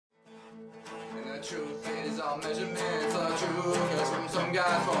our measurements are true, 'cause from some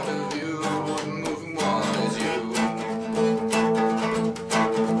guy's point of view, the moving one is you.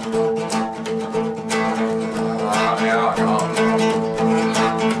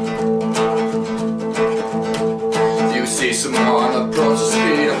 You see someone approach the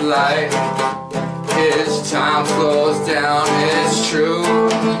speed of light, his time slows down, it's true.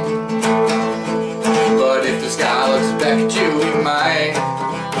 But if this guy looks back at you, he might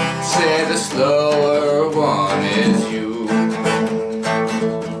say the slower one is you.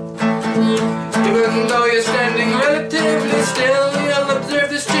 Even though you're standing relatively still, you'll observe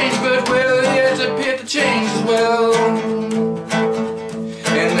this change, but will yet appear to change as well.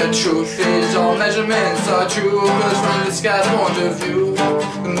 And the truth is all measurements are true, 'cause from this guy's point of view,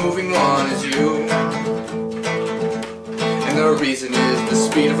 the moving one is you. And the reason is the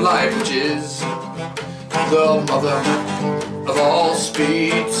speed of light, which is the mother of all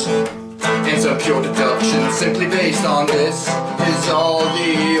speeds. And some pure deduction simply based on this is all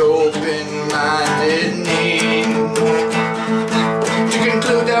the open-minded need to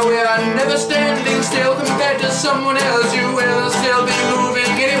conclude that we are never standing still compared to someone else. You will still be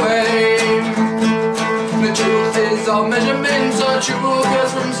moving anyway. The truth is all measurements are true,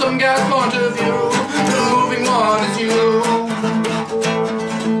 'cause from some guy's point of view, the moving one is you.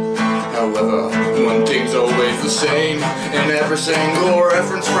 However, one thing's always the same, in every single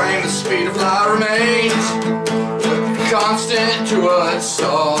reference frame the speed of light remains constant to us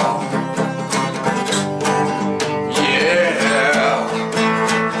all. Yeah.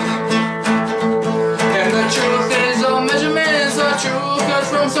 And the truth is all measurements are true, 'cause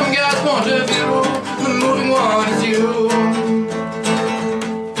from some guy's point of view, the moving one is you.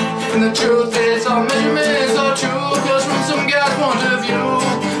 And the truth is all measurements are true, 'cause from some guy's point of view,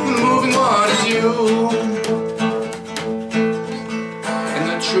 the moving one is you. And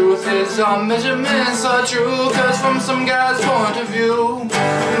the truth is all measurements are true, 'cause from some guy's point of view,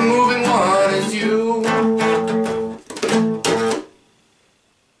 the